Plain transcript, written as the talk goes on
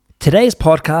Today's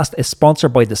podcast is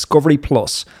sponsored by Discovery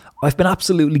Plus. I've been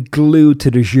absolutely glued to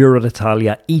the Giro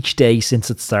d'Italia each day since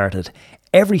it started.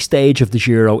 Every stage of the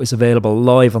Giro is available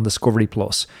live on Discovery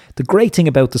Plus. The great thing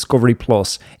about Discovery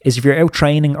Plus is if you're out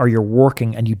training or you're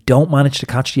working and you don't manage to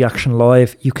catch the action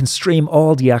live, you can stream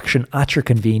all the action at your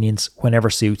convenience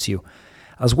whenever suits you.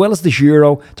 As well as the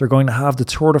Giro, they're going to have the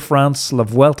Tour de France, La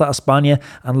Vuelta a España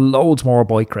and loads more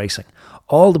bike racing.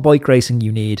 All the bike racing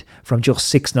you need from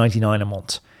just $6.99 a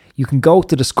month. You can go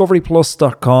to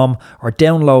discoveryplus.com or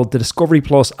download the Discovery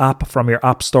Plus app from your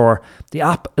app store. The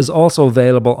app is also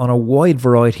available on a wide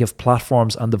variety of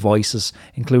platforms and devices,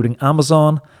 including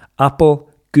Amazon,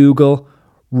 Apple, Google,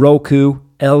 Roku,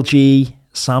 LG,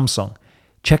 Samsung.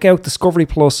 Check out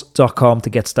discoveryplus.com to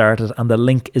get started, and the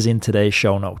link is in today's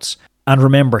show notes. And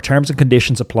remember, terms and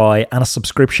conditions apply and a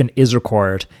subscription is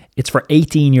required. It's for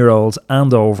 18-year-olds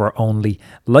and over only.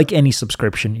 Like any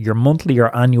subscription, your monthly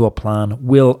or annual plan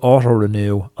will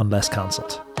auto-renew unless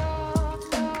cancelled.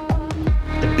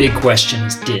 The big question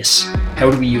is this: how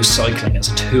do we use cycling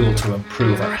as a tool to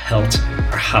improve our health,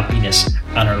 our happiness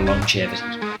and our longevity?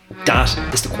 That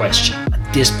is the question, and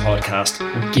this podcast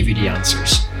will give you the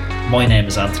answers. My name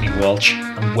is Anthony Walsh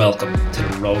and welcome to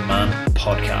the Roadman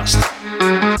Podcast.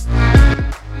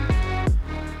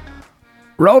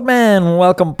 Roadman,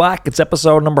 welcome back. It's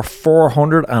episode number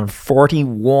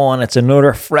 441. It's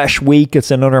another fresh week.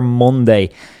 It's another Monday.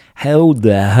 How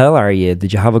the hell are you?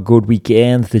 Did you have a good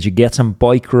weekend? Did you get some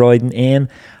bike riding in?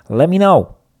 Let me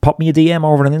know. Pop me a DM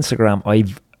over on Instagram.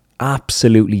 I've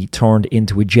absolutely turned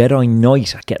into a Jedi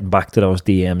Knight at getting back to those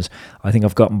DMs. I think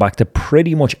I've gotten back to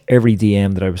pretty much every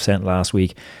DM that I was sent last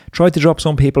week. Tried to drop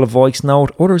some people a voice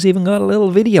note. Others even got a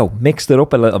little video. Mixed it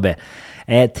up a little bit.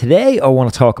 Today I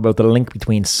want to talk about the link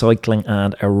between cycling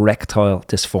and erectile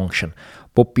dysfunction.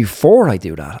 But before I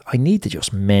do that, I need to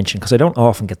just mention, because I don't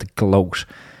often get to gloat,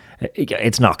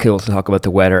 it's not cool to talk about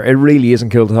the weather. It really isn't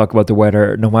cool to talk about the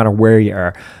weather no matter where you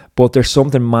are. But there's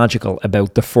something magical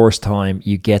about the first time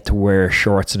you get to wear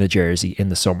shorts and a jersey in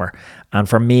the summer. And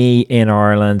for me in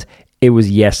Ireland, it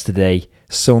was yesterday,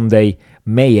 Sunday,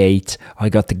 May 8th. I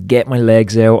got to get my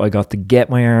legs out. I got to get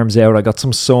my arms out. I got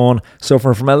some sun.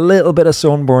 Suffering from a little bit of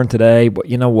sunburn today. But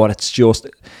you know what? It's just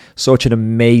such an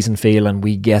amazing feeling.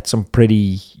 We get some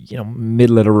pretty,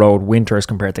 middle of the road winters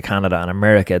compared to Canada and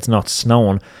America. It's not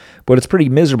snowing, but it's pretty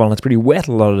miserable and it's pretty wet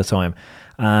a lot of the time.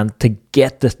 And to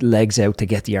get the legs out, to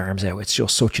get the arms out, it's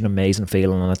just such an amazing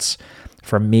feeling. And it's,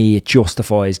 for me, it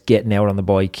justifies getting out on the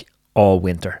bike all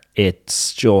winter.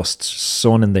 It's just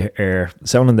sun in the air,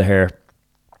 sound in the hair.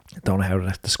 I don't know how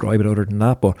to describe it other than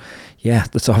that, but yeah,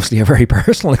 that's obviously a very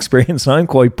personal experience. I'm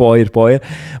quite buoyed by it,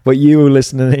 but you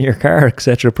listening in your car,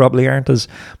 etc., probably aren't as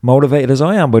motivated as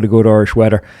I am by the good Irish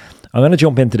weather. I'm going to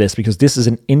jump into this because this is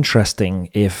an interesting,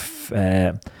 if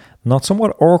not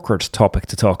somewhat awkward topic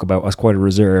to talk about as quite a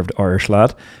reserved Irish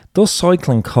lad. Does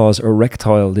cycling cause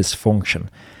erectile dysfunction?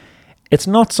 It's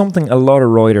not something a lot of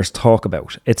riders talk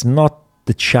about. It's not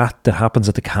the chat that happens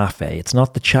at the cafe. It's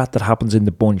not the chat that happens in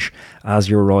the bunch as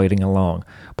you're riding along.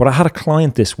 But I had a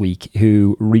client this week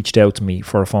who reached out to me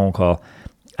for a phone call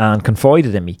and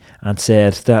confided in me and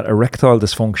said that erectile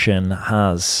dysfunction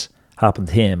has happened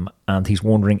to him and he's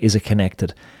wondering, is it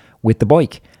connected with the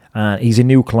bike? And he's a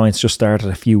new client, just started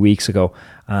a few weeks ago,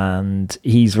 and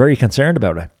he's very concerned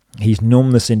about it. He's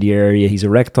numbness in the area, he's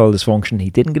erectile dysfunction. He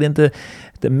didn't get into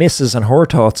the missus and her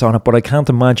thoughts on it, but I can't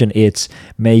imagine it's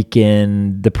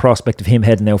making the prospect of him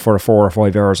heading out for 4 or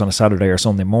 5 hours on a Saturday or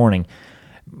Sunday morning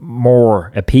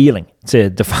more appealing to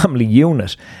the family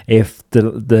unit if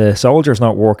the soldier's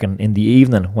not working in the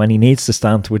evening when he needs to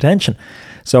stand to attention.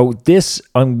 So this,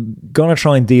 I'm going to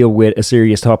try and deal with a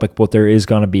serious topic, but there is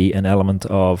going to be an element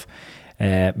of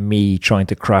me trying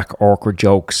to crack awkward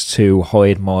jokes to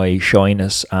hide my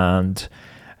shyness and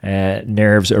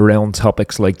nerves around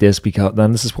topics like this, because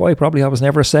then this is why probably I was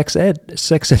never a sex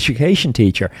education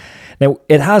teacher. Now,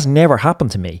 it has never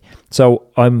happened to me, so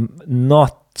I'm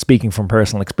not speaking from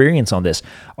personal experience on this.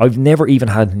 I've never even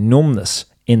had numbness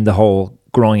in the whole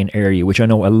groin area, which I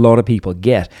know a lot of people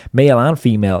get. Male and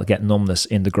female get numbness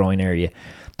in the groin area.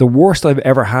 The worst I've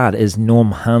ever had is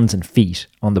numb hands and feet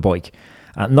on the bike.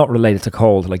 Not related to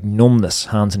cold, like numbness,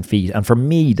 hands and feet. And for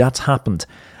me, that's happened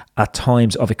at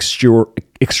times of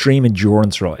extreme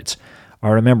endurance rides. I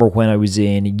remember when I was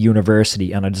in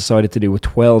university and I decided to do a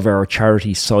 12-hour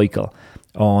charity cycle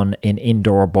on an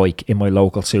indoor bike in my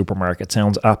local supermarket.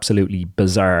 Sounds absolutely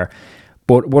bizarre.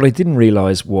 But what I didn't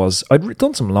realise was I'd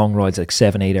done some long rides, like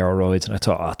 7-8 hour rides, and I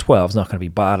thought, 12's not going to be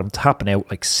bad. I'm tapping out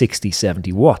like 60,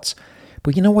 70 watts.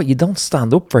 But you know what? You don't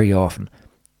stand up very often.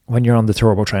 when you're on the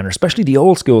turbo trainer, especially the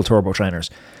old school turbo trainers.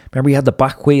 Remember you had the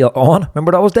back wheel on?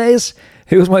 Remember those days?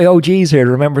 Who's my OGs here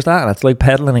remembers that? It's like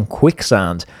pedaling in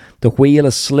quicksand. The wheel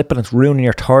is slipping, it's ruining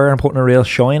your tyre and putting a real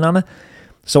shine on it.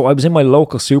 So I was in my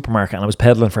local supermarket and I was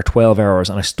pedaling for 12 hours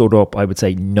and I stood up, I would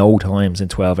say, no times in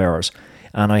 12 hours.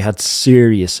 And I had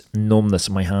serious numbness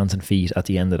in my hands and feet at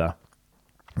the end of that.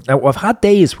 Now, I've had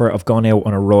days where I've gone out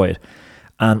on a ride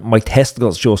and my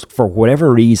testicles just, for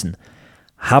whatever reason,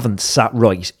 haven't sat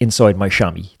right inside my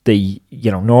chamois. They,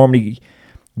 normally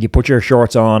you put your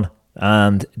shorts on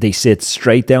and they sit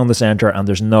straight down the centre and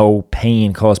there's no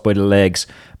pain caused by the legs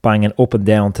banging up and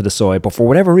down to the side. But for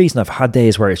whatever reason, I've had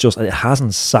days where it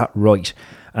hasn't sat right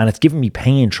and it's given me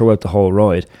pain throughout the whole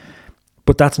ride.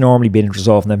 But that's normally been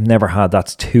resolved and I've never had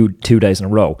that two days in a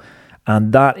row.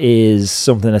 And that is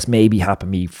something that's maybe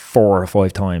happened to me 4 or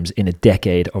 5 times in a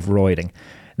decade of riding.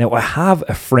 Now, I have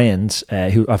a friend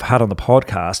who I've had on the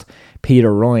podcast,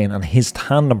 Peter Ryan, and his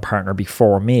tandem partner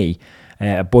before me,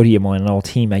 a buddy of mine, an old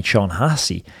teammate, Sean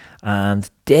Hassey, and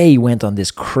they went on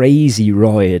this crazy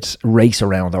race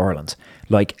around Ireland,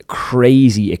 like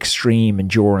crazy extreme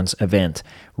endurance event,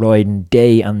 riding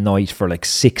day and night for like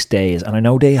 6 days. And I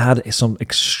know they had some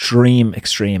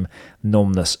extreme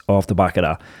numbness off the back of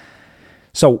that.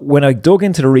 So when I dug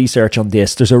into the research on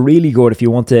this, there's a really good, if you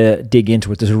want to dig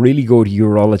into it, there's a really good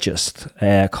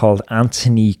urologist called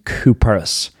Anthony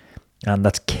Couparis. And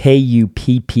that's Kupparis.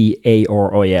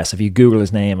 If you Google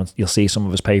his name, you'll see some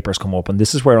of his papers come up. And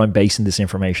this is where I'm basing this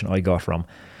information I got from.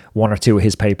 1 or 2 of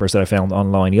his papers that I found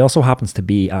online. He also happens to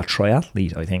be a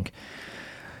triathlete, I think.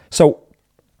 So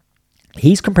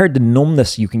he's compared the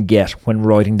numbness you can get when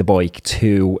riding the bike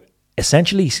to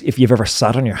essentially if you've ever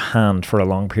sat on your hand for a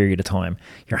long period of time.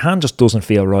 Your hand just doesn't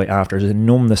feel right after. There's a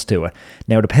numbness to it.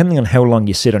 Now, depending on how long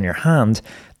you sit on your hand,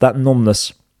 that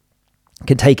numbness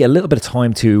can take a little bit of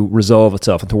time to resolve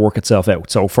itself and to work itself out.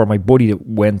 So for my buddy that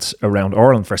went around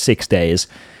Ireland for 6 days,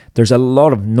 there's a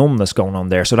lot of numbness going on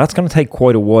there. So that's going to take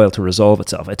quite a while to resolve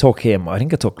itself. I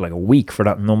think it took like a week for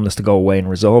that numbness to go away and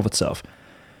resolve itself.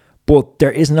 But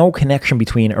there is no connection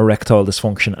between erectile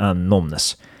dysfunction and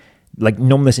numbness. Like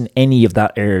numbness in any of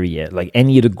that area, like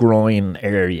any of the groin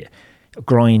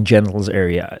genitals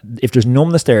area. If there's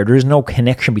numbness there is no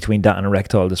connection between that and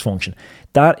erectile dysfunction.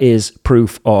 That is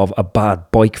proof of a bad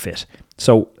bike fit.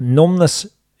 So numbness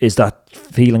is that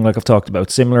feeling like I've talked about,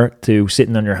 similar to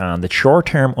sitting on your hand. It's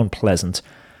short-term unpleasant,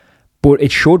 but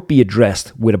it should be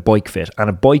addressed with a bike fit. And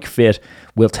a bike fit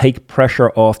will take pressure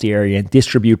off the area and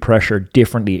distribute pressure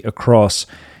differently across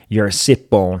your sit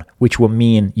bone, which will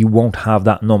mean you won't have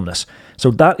that numbness.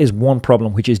 So that is one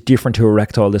problem which is different to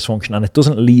erectile dysfunction, and it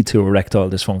doesn't lead to erectile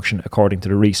dysfunction according to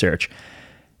the research.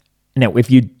 Now, if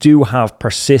you do have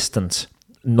persistent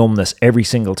numbness every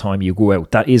single time you go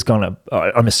out, that is going to,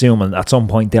 I'm assuming, at some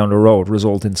point down the road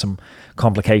result in some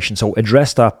complications. So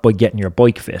address that by getting your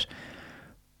bike fit.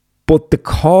 But the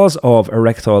cause of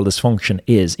erectile dysfunction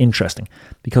is interesting,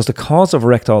 because the cause of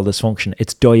erectile dysfunction,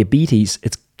 it's diabetes,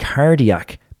 it's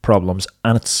cardiac problems,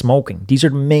 and it's smoking. These are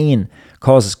the main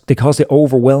causes. They cause the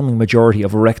overwhelming majority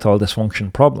of erectile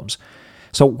dysfunction problems.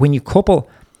 So when you couple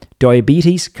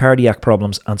diabetes, cardiac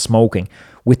problems, and smoking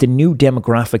with the new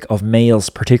demographic of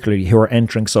males, particularly who are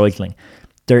entering cycling,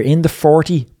 they're in the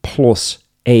 40 plus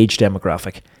age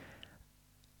demographic.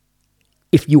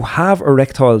 If you have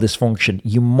erectile dysfunction,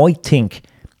 you might think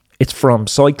it's from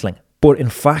cycling, but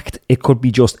in fact, it could be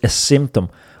just a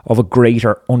symptom of a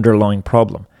greater underlying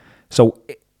problem. So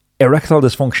erectile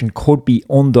dysfunction could be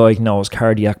undiagnosed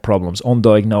cardiac problems,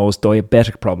 undiagnosed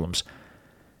diabetic problems.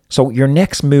 So your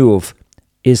next move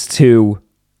is to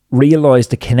realize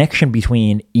the connection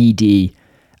between ED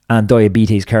and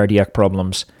diabetes, cardiac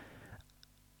problems,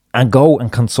 and go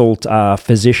and consult a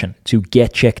physician to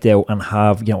get checked out and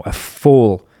have, a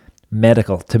full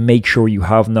medical to make sure you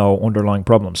have no underlying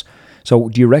problems. So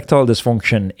the erectile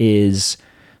dysfunction is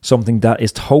something that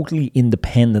is totally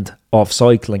independent of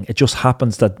cycling. It just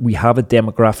happens that we have a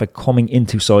demographic coming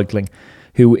into cycling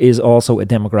who is also a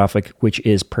demographic which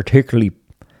is particularly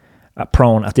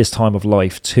prone at this time of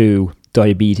life to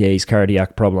diabetes,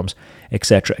 cardiac problems,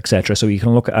 etc., etc. So you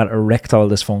can look at erectile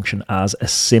dysfunction as a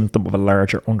symptom of a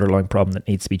larger underlying problem that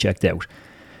needs to be checked out.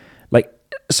 Like,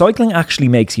 cycling actually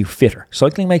makes you fitter.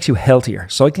 Cycling makes you healthier.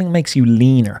 Cycling makes you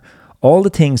leaner. All the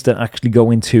things that actually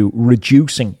go into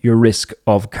reducing your risk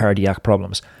of cardiac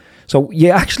problems. So you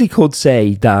actually could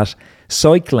say that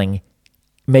cycling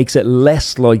makes it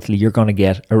less likely you're going to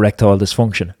get erectile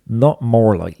dysfunction, not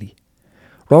more likely.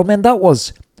 Well, man, that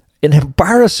was an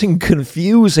embarrassing,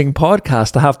 confusing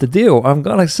podcast to have to do. I'm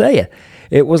going to say it.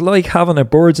 It was like having a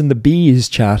birds and the bees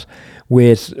chat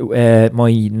with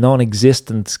my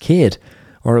non-existent kid.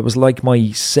 Or it was like my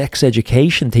sex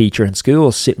education teacher in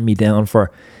school sitting me down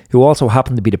for, who also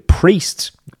happened to be the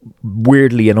priest,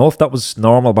 weirdly enough. That was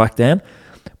normal back then.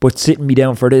 But sitting me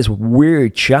down for this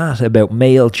weird chat about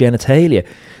male genitalia.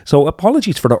 So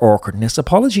apologies for the awkwardness.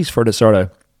 Apologies for the sort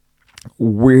of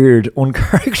weird,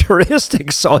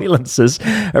 uncharacteristic silences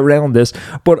around this.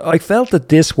 But I felt that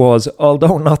this was,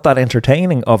 although not that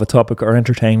entertaining of a topic or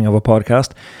entertaining of a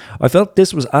podcast, I felt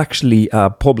this was actually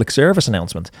a public service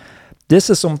announcement. This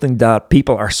is something that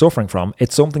people are suffering from.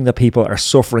 It's something that people are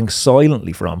suffering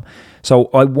silently from. So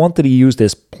I wanted to use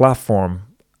this platform,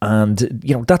 and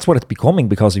that's what it's becoming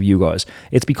because of you guys.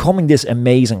 It's becoming this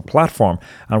amazing platform.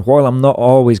 And while I'm not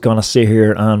always going to sit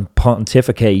here and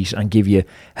pontificate and give you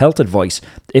health advice,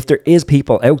 if there is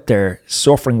people out there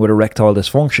suffering with erectile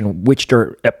dysfunction, which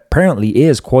there apparently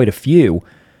is quite a few,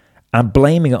 and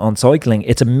blaming it on cycling,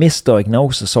 it's a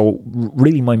misdiagnosis. So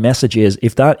really my message is,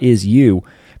 if that is you,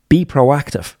 be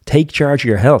proactive. Take charge of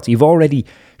your health. You've already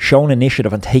shown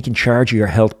initiative and taken charge of your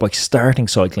health by starting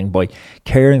cycling, by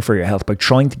caring for your health, by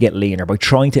trying to get leaner, by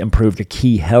trying to improve your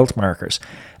key health markers.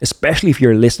 Especially if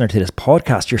you're a listener to this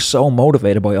podcast, you're so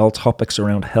motivated by all topics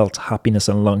around health, happiness,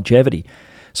 and longevity.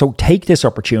 So take this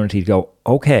opportunity to go,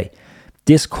 okay,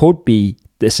 this could be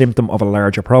the symptom of a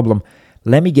larger problem.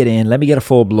 Let me get in, let me get a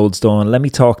full bloods done, let me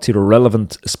talk to the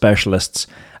relevant specialists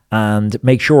and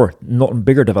make sure nothing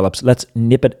bigger develops. Let's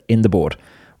nip it in the bud.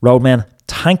 Roadmen,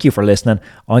 thank you for listening.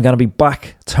 I'm going to be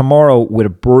back tomorrow with a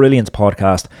brilliant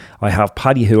podcast. I have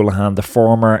Paddy Houlihan, the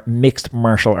former mixed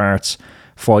martial arts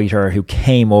fighter who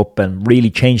came up and really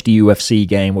changed the UFC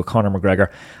game with Conor McGregor.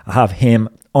 I have him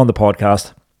on the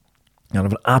podcast. And I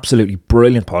have an absolutely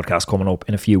brilliant podcast coming up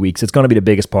in a few weeks. It's going to be the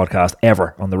biggest podcast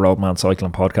ever on the Roadman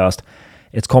Cycling Podcast.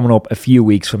 It's coming up a few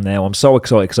weeks from now. I'm so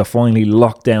excited because I finally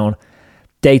locked down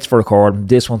dates for recording.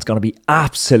 This one's going to be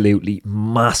absolutely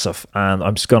massive, and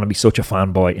I'm just going to be such a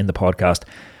fanboy in the podcast.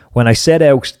 When I set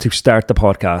out to start the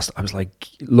podcast, I was like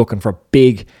looking for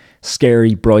big,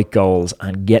 scary, bright goals,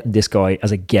 and getting this guy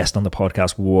as a guest on the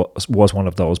podcast was one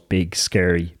of those big,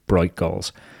 scary, bright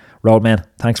goals. Roadman,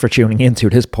 thanks for tuning in to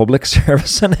this public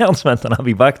service announcement, and I'll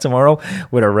be back tomorrow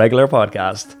with a regular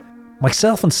podcast.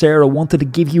 Myself and Sarah wanted to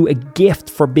give you a gift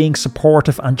for being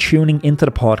supportive and tuning into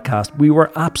the podcast. We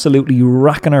were absolutely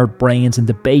racking our brains and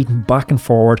debating back and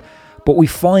forward, but we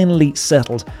finally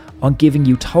settled on giving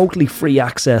you totally free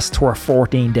access to our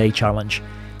 14-day challenge.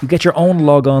 You get your own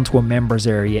log on to a members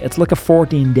area. It's like a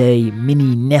 14-day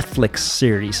mini Netflix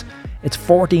series. It's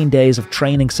 14 days of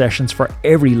training sessions for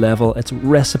every level. It's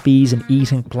recipes, an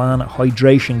eating plan, a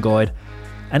hydration guide,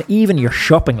 and even your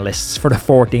shopping lists for the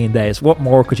 14 days. What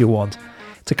more could you want?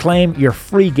 To claim your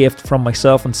free gift from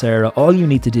myself and Sarah, all you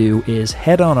need to do is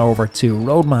head on over to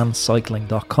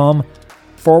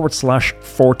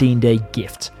roadmancycling.com/14-day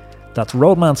gift. That's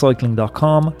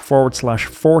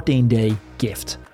roadmancycling.com/14-day gift.